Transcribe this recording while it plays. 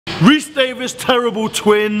Reese Davis Terrible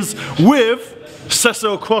Twins with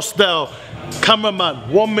Cecil Croasdaile.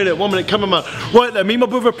 Cameraman, 1 minute, cameraman. Right there, me and my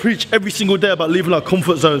brother preach every single day about leaving our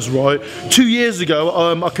comfort zones, right? 2 years ago,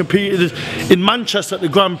 I competed in Manchester at the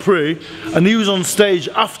Grand Prix, and he was on stage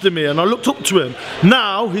after me, and I looked up to him.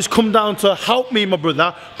 Now, he's come down to help me and my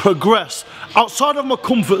brother progress outside of my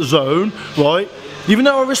comfort zone, right? Even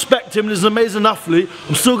though I respect him and he's an amazing athlete,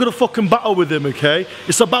 I'm still gonna fucking battle with him, okay?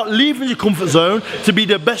 It's about leaving your comfort zone to be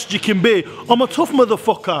the best you can be. I'm a tough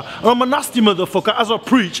motherfucker, and I'm a nasty motherfucker as I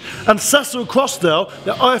preach, and Cecil Croasdaile,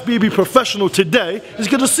 the IFBB professional today, is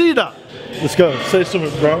gonna see that. Let's go, say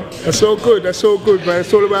something, bro. That's all good, man.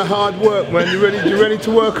 It's all about hard work, man. You ready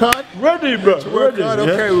to work hard? Ready, bro. Ready, hard?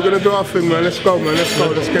 Okay, yeah. We're gonna do our thing, man. Let's go, man. Let's go,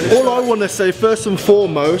 let's get it. All I wanna say, first and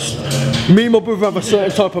foremost, me and my brother have a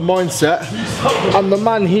certain type of mindset, and the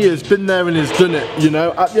man here has been there and he's done it, you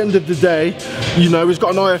know. At the end of the day, you know, he's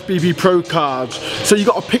got an IFBB pro card, so you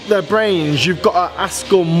got to pick their brains, you've got to ask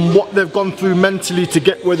them what they've gone through mentally to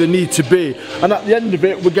get where they need to be, and at the end of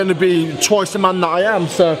it, we're going to be twice the man that I am.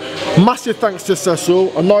 So massive thanks to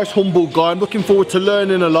Cecil, a nice humble guy. I'm looking forward to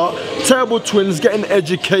learning a lot. Terrible Twins, getting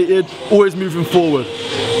educated, always moving forward.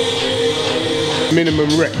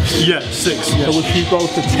 Minimum reps. Yeah, 6. Yeah. So if you go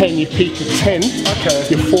to 10, you peak at 10. Okay.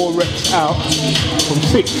 You're 4 reps out from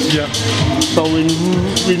 6. Yeah. So in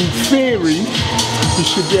theory, you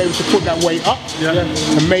should be able to put that weight up,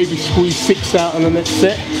 and maybe squeeze 6 out on the next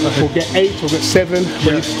set, or get 8 or get 7,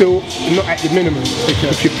 but you're still not at your minimum. Okay.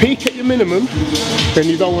 If you peak at your minimum, then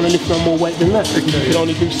you don't want to lift no more weight than that. Okay. You can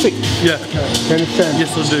only do 6. Yeah. Okay. You understand?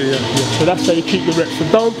 Yes, I do. Yeah. So that's how you keep the reps. So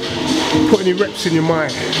don't put any reps in your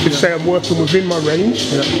mind. Just say I'm working within my range.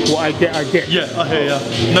 What I get, I get. Yeah, I hear ya.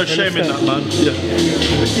 No shame in that, man. Yeah.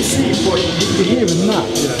 You see, boy, you're hearing that,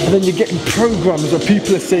 and then you're getting programs where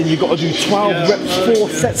people are saying you got to do 12 reps, 4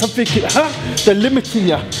 sets. I'm thinking, huh? They're limiting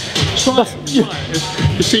you. You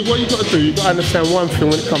see, what you got to do, you got to understand one thing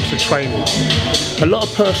when it comes to training. A lot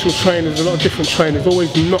of personal trainers, a lot of different trainers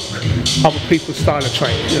always knock other people's style of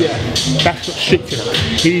training. That's not shit, you know.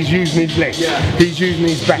 He's using his legs, he's using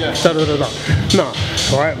his back, da da da da. No,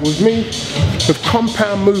 alright, with me, with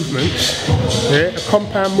compound movements, a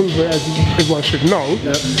compound movement, as everyone should know,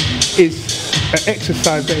 is an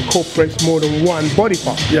exercise that incorporates more than one body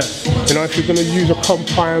part. You know, if you're going to use a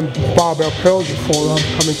compound barbell curl, your forearms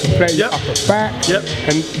come into play, your upper back,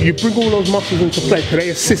 and you bring all those muscles into play because they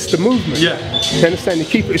assist the movement. You understand? You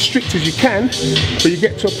keep it as strict as you can, but you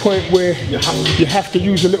get to a point where you have to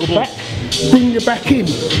use a little back. Bring your back in.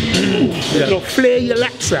 You know, flare your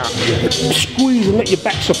lats out. Squeeze and let your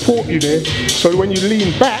back support you there, so when you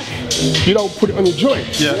lean back, you don't put it on your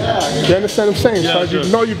joints. You understand what I'm saying? So as you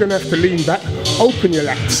know you're going to have to lean back, open your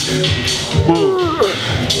lats. You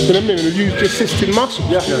know what I mean? And use the assisting muscle.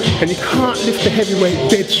 And you can't lift the heavyweight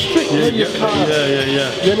dead straight. You can't.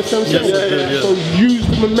 You understand what I'm saying? So use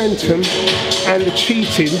the momentum and the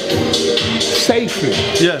cheating safely.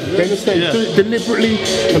 You understand? Do it deliberately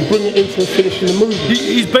and bring it into finishing the movement.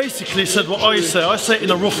 He's basically said what I say. I say it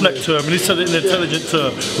in a roughneck term, and he said it in an intelligent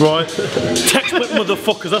term, right? Textbook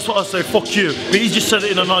motherfuckers, that's what I say, fuck you. But he just said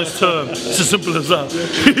it in a nice term. It's as simple as that.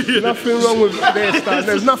 Nothing wrong with their style.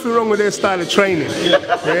 There's nothing wrong with their style of training.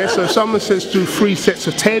 So if someone says do 3 sets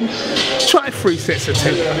of 10, try 3 sets of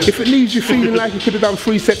 10. If it leaves you feeling like you could have done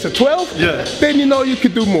 3 sets of 12, then you know you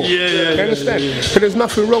could do more. You understand? But there's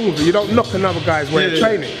nothing wrong with it. You don't knock another guy's way of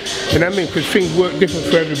training. You know what I mean? Because things work different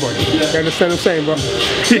for everybody. You understand what I'm saying, bro? A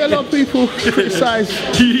lot of people criticise.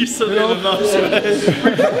 He said it in a nice way.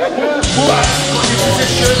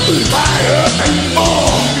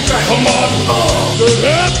 Come on,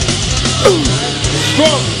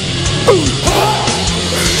 strong.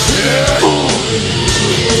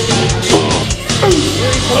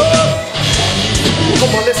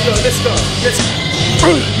 Come on, let's go.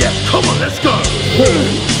 Yeah, come on, let's go.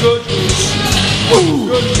 Good.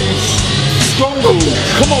 Strong.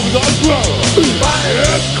 Come on, we gotta grow.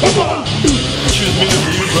 Come on. Choose me to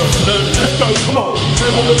you, bro. Let's go, come on.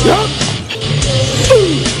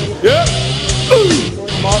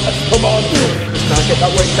 Come on. Now get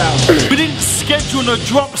that weight down. We didn't schedule a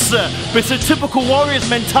drop set, but it's a typical Warriors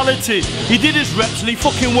mentality. He did his reps and he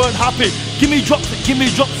fucking weren't happy. Give me drop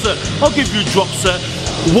set, I'll give you drop set.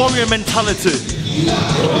 Warrior mentality.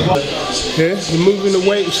 Yeah, you're moving the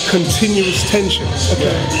weight is continuous tension.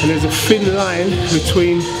 Okay. And there's a thin line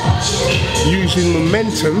between using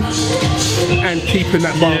momentum and keeping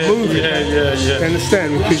that bar moving. You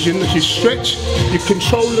understand? Because you stretch, you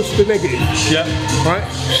control the negative. Yeah. Right?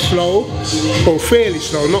 Slow, or fairly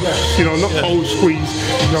slow, not not cold squeeze.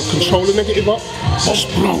 Control the negative up,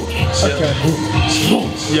 explode. Okay.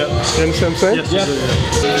 Yeah. You understand what I'm saying? Yes.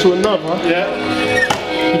 Yeah. So another. Yeah.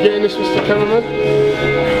 You getting this, Mr. Cameraman?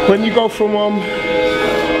 When you go from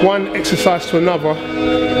one exercise to another,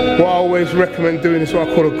 what I always recommend doing is what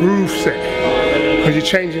I call a groove set, because you're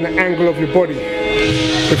changing the angle of your body.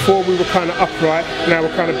 Before we were kind of upright, now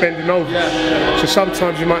we're kind of bending over. So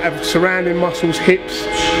sometimes you might have surrounding muscles, hips,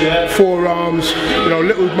 forearms,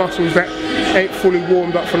 little muscles that ain't fully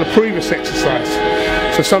warmed up from the previous exercise.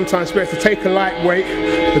 So sometimes we have to take a light weight,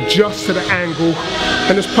 adjust to the angle,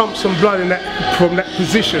 and just pump some blood in from that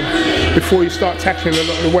position before you start tackling a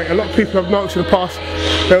lot of the weight. A lot of people have noticed in the past,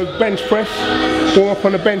 they'll bench press, warm up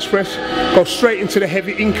on the bench press, go straight into the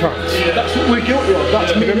heavy inclines. Yeah, that's what we're guilty of.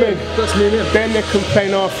 That's me and him. That's me and him. Then they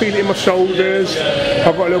complain, oh, I feel it in my shoulders,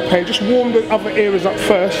 I've got a little pain. Just warm the other areas up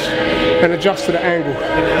first and adjust to the angle.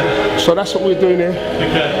 So that's what we're doing here.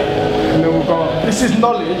 And then we'll go up. This is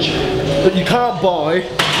knowledge that you can't buy,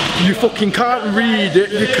 you fucking can't read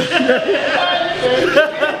it, you can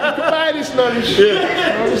buy this knowledge.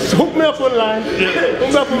 Just hook me up online, hook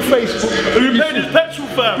me up on Facebook. Who made his petrol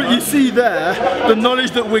fam? But you see there, the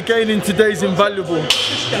knowledge that we're gaining today is invaluable.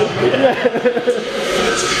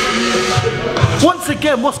 Once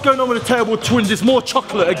again, what's going on with the Terrible Twins? It's more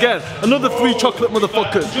chocolate again. Another 3 chocolate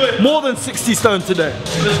motherfuckers. More than 60 stone today.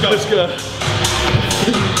 Let's go. Let's go.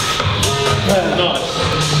 Nice.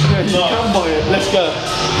 Yeah, you can buy it. Let's go.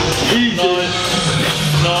 Easy.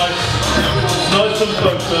 Nice. Nice and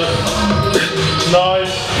closer.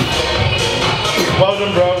 Nice. Well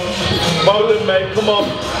done, bro. Well done, mate. Come on.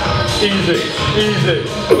 Easy. Easy.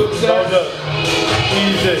 Well done.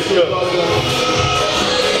 Easy. Good.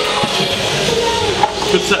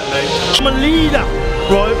 Good set, mate. I'm a leader,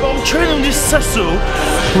 right? But I'm training this Cecil,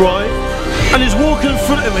 right? And he's walking in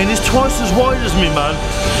front of me and he's twice as wide as me, man.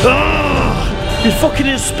 He's fucking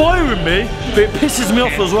inspiring me, but it pisses me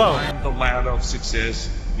off as well. Climb the ladder of success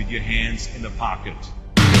with your hands in the pocket.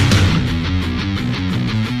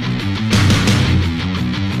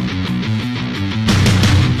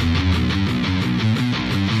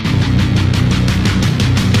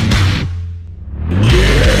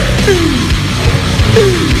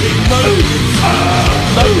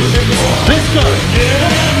 Let's go!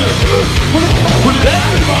 Put it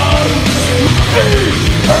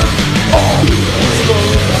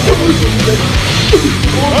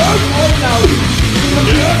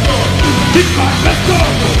Let's go!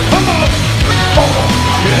 Come on!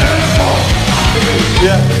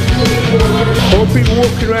 Yeah. All people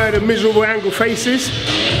walking around in miserable angle faces,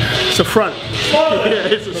 it's a front.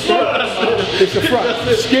 It's a front. It's a front.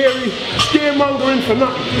 Scaremongering for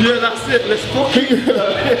nothing. Yeah, that's it. Let's fuck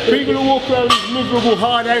People who walk around with miserable,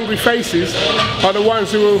 hard, angry faces are the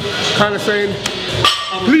ones who are kind of saying,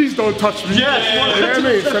 please don't touch me. Yes, you know what I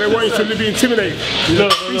mean? So they want you to be intimidated.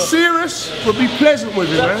 Be serious, but be pleasant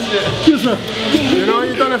with it, man. You know,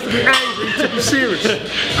 you don't have to be angry to be serious.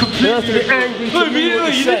 You don't have to be angry to be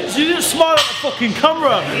what you say. You didn't smile at the fucking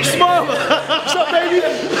camera. Smile. What's up, baby?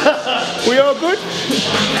 We all good?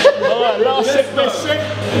 Alright, last set, best set.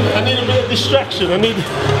 I need a bit of distraction. I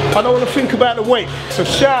don't want to think about the weight. So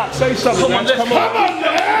shout, say something. Come on, man. Come on.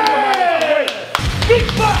 Big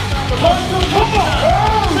back. Come on.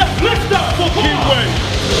 Lift that fucking weight.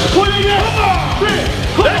 Put it in. Come on.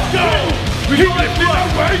 Let's go. We keep lifting that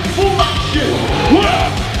weight. Full action.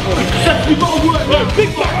 Work. We got to work now.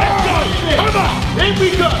 Big back. Let's go. Come on. Here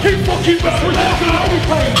we go. Keep fucking working.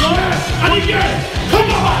 Let's go. And again. Come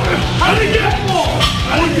on. And again.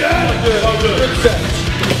 And again.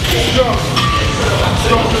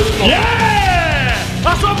 Yeah.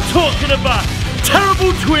 That's what I'm talking about.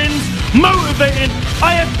 Terrible Twins. Motivating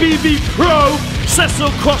IFBB Pro Cecil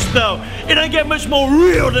Croasdaile. It don't get much more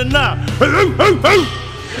real than that.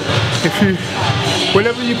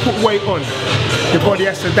 Whenever you put weight on, your body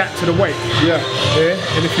has to adapt to the weight. Yeah.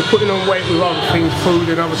 And if you're putting on weight with other things, food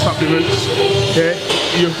and other supplements,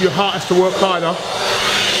 your heart has to work harder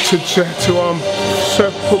to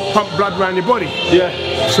pump blood around your body.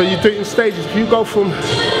 Yeah. So you do it in stages. If you go from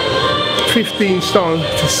 15 stone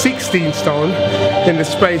to 16 stone in the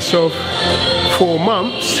space of 4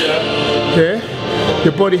 months,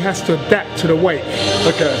 your body has to adapt to the weight.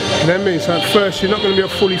 Okay. And that means at first you're not going to be a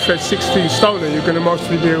fully fed 16 stoner, you're going to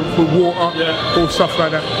mostly be with water or stuff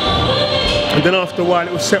like that. and then after a while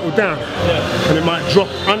it will settle down, and it might drop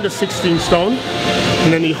under 16 stone,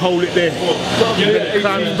 and then you hold it there. And then it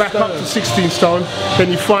climbs back up to 16 stone. Then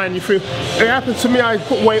you find you feel. It happened to me. I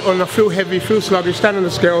put weight on. I feel heavy, feel sluggish. Stand on the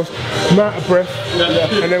scales, I'm out of breath,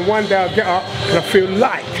 and then one day I get up and I feel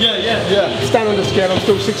light. Stand on the scale. I'm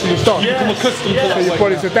still 16 stone. So your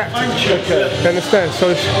body's adapting. You understand? So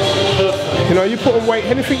it's, you know, you put on weight.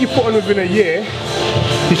 Anything you put on within a year,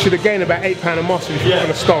 you should have gained about 8 pounds of muscle if you put on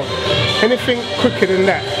a stone. Anything quicker than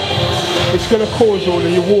that, it's going to cause all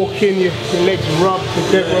that. You walk in, your legs rub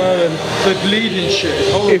together, and the bleeding shit.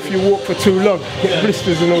 If you walk for too long, get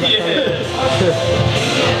blisters and all that kind of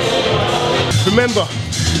stuff. Remember,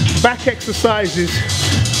 back exercises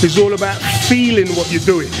is all about feeling what you're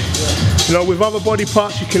doing. You know, with other body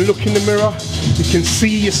parts, you can look in the mirror, you can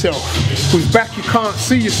see yourself. With back, you can't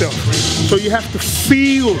see yourself. So you have to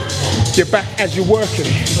feel your back as you're working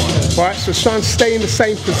it. Right? So try and stay in the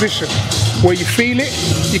same position. Where you feel it,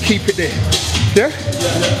 you keep it there. Yeah?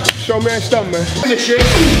 Show me how it's done, man. Finish it.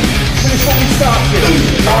 Finish what we started.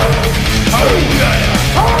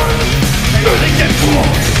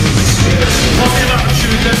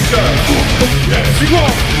 Let's go.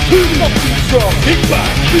 Strong. Strong. Big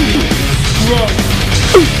back. Strong.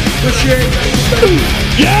 Push it.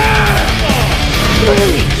 Yeah.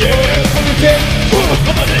 Yeah. Come on, Tim.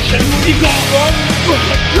 Come on, you got one.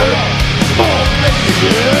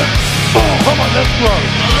 Yeah. Come on, let's go.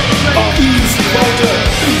 Easy. Well done.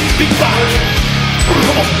 Big back.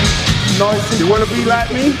 Come on. Nice. You want to be like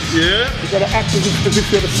me? Yeah. You got to act as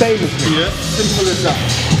if you're the same as me. Yeah. Simple as that.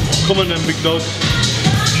 Come on then, big dog.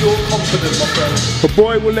 Pure confidence, my friend. A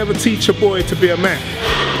boy will never teach a boy to be a man.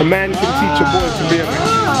 A man can teach a boy to be a man.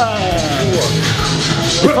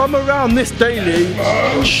 If I'm around this daily,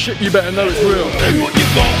 shit, you better know it's real. Show me what you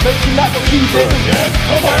got. Make you like what you do.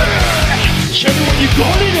 Come on. Show me what you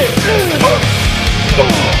got in it.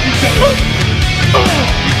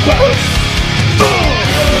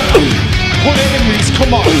 Put it in, Reese.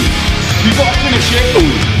 Come on. You gotta finish it.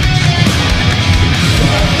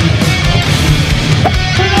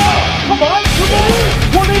 Come on, come on!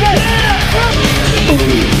 What is it?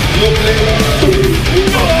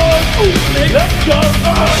 Let's go!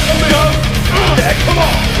 Let's go! Yeah, come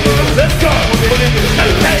on! Let's go!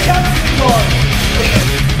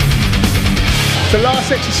 The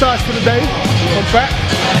last exercise for the day, I'm back.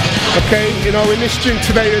 Okay, you know, in this gym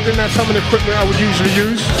today they didn't have some of the equipment I would usually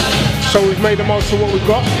use, so we've made the most of what we've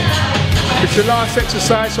got. It's the last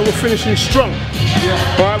exercise, so we're finishing strong.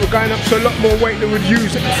 Alright, we're going up to a lot more weight than we'd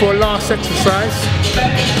use for a last exercise.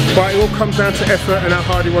 But it all comes down to effort and how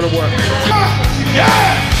hard you want to work.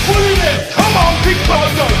 Yeah! What is it? Come on, big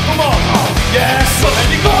brother, come on! Yes! And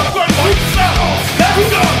you got a good one! Let's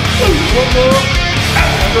go! One more.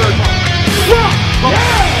 Good. Yeah!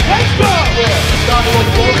 Let's go! Yeah!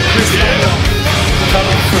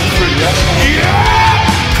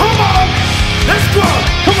 Come on! Let's go!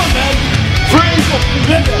 Come on, man!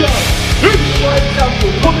 Let's go!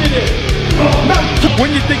 Put it in! When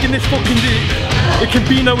you're digging this fucking deep, it can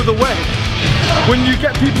be no other way. When you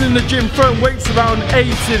get people in the gym throwing weights around A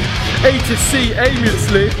to C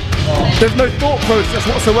aimlessly, there's no thought process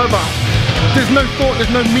whatsoever. There's no thought,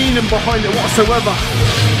 there's no meaning behind it whatsoever.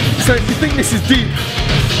 So if you think this is deep,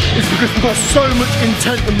 it's because we've got so much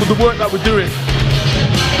intent in the work that we're doing.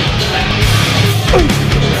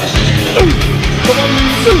 Come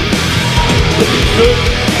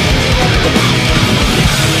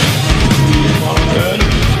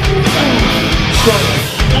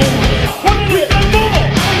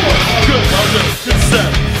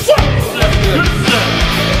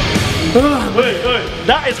on,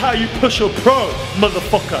 that is how you push a pro,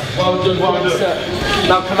 motherfucker. Well done, well done.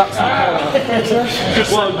 Now collapse the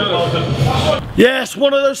corner. Well done. Yes,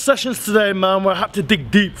 one of those sessions today, man, where I had to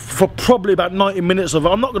dig deep for probably about 90 minutes of it.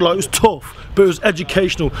 I'm not gonna lie, it was tough, but it was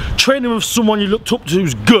educational. Training with someone you looked up to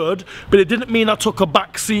was good, but it didn't mean I took a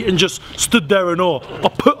back seat and just stood there in awe.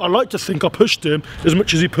 I like to think I pushed him as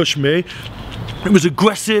much as he pushed me. It was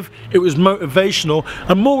aggressive, it was motivational,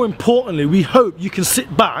 and more importantly, we hope you can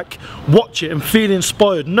sit back, watch it and feel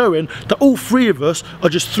inspired, knowing that all three of us are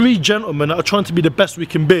just three gentlemen that are trying to be the best we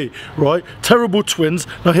can be, right? Terrible twins.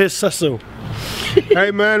 Now here's Cecil. Hey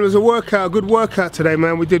man, it was a good workout today,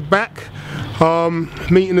 man. We did back,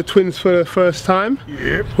 meeting the twins for the first time.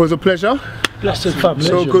 Yep. It was a pleasure. Blessed family.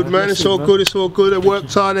 It's all good, man. It's all good. It's all good. They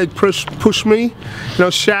worked hard. They pushed me. You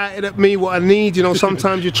know, shouted at me what I need. You know,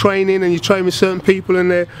 sometimes you're training and you train with certain people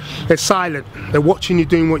and they're silent. They're watching you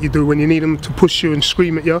doing what you do when you need them to push you and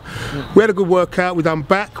scream at you. Yeah. We had a good workout. We done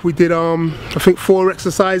back. We did I think 4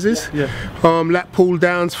 exercises. Yeah. Lat pull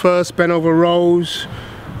downs first, bent over rows.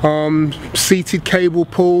 seated cable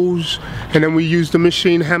pulls, and then we use the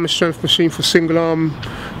machine, hammer strength machine, for single arm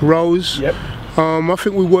rows. Yep. I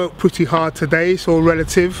think we work pretty hard today. It's all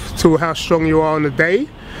relative to how strong you are on the day.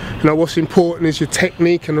 You know, what's important is your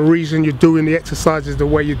technique, and the reason you're doing the exercise is the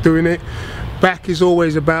way you're doing it. Back is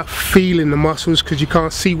always about feeling the muscles, because you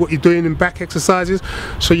can't see what you're doing in back exercises,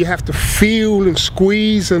 so you have to feel and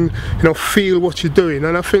squeeze and, you know, feel what you're doing.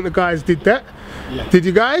 And I think the guys did that. Yeah. Did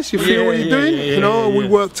you guys? You feel what you're doing? You know, we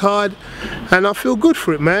worked hard, and I feel good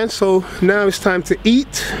for it, man. So now it's time to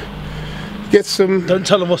eat. Get some. Don't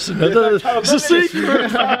tell them what's in there. It's a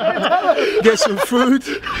secret. Get some food.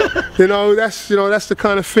 You know, that's the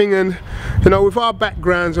kind of thing. And you know, with our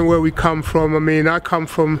backgrounds and where we come from, I mean, I come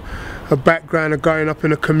from a background of growing up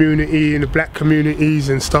in a community, in the black communities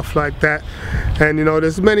and stuff like that. And you know,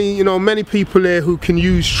 there's many people there who can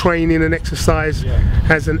use training and exercise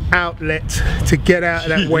as an outlet to get out of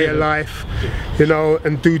that way of life, you know,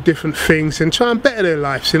 and do different things and try and better their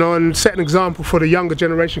lives, you know, and set an example for the younger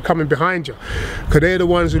generation coming behind you, because they're the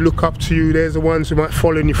ones who look up to you. They're the ones who might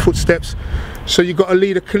follow in your footsteps. So you've got to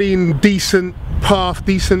lead a clean, decent path,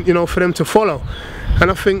 you know, for them to follow. And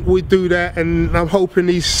I think we do that, and I'm hoping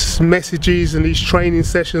these messages and these training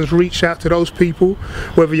sessions reach out to those people,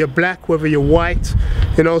 whether you're black, whether you're white,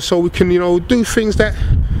 you know, so we can, you know, do things that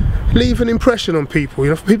leave an impression on people.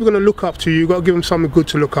 You know, if people are going to look up to you, you've got to give them something good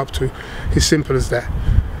to look up to. It's simple as that.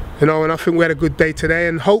 You know, and I think we had a good day today,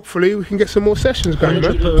 and hopefully we can get some more sessions going,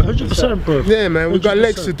 man. 100%, bro. Yeah, man, we've got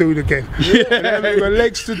legs to do it again. Yeah. We've got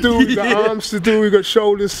legs to do, we've got arms to do, we've got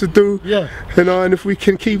shoulders to do. Yeah. You know, and if we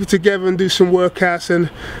can keep it together and do some workouts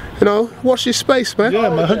and, you know, watch this space, man. Yeah,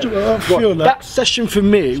 man, 100%. I feel that session for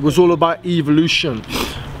me was all about evolution.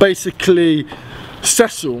 Basically,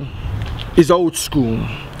 Cecil is old school.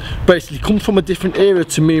 Basically comes from a different era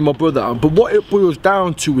to me and my brother, but what it boils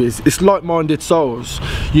down to is it's like-minded souls.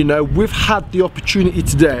 You know, we've had the opportunity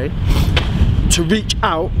today to reach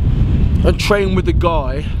out and train with a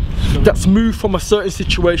guy that's moved from a certain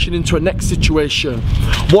situation into a next situation,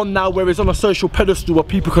 one now where he's on a social pedestal where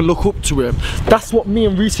people can look up to him. That's what me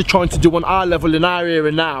and Reese are trying to do on our level in our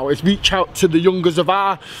area now, is reach out to the youngers of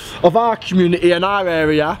our community and our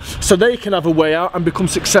area, so they can have a way out and become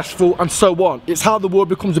successful and so on. It's how the world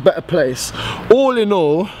becomes a better place. All in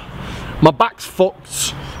all, my back's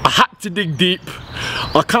fucked. I had to dig deep.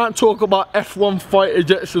 I can't talk about F1 fighter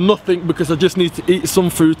jets or nothing, because I just need to eat some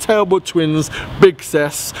food. Tailboard twins, big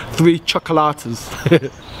cess, 3 chocolates.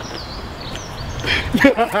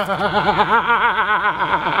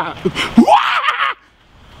 Woo!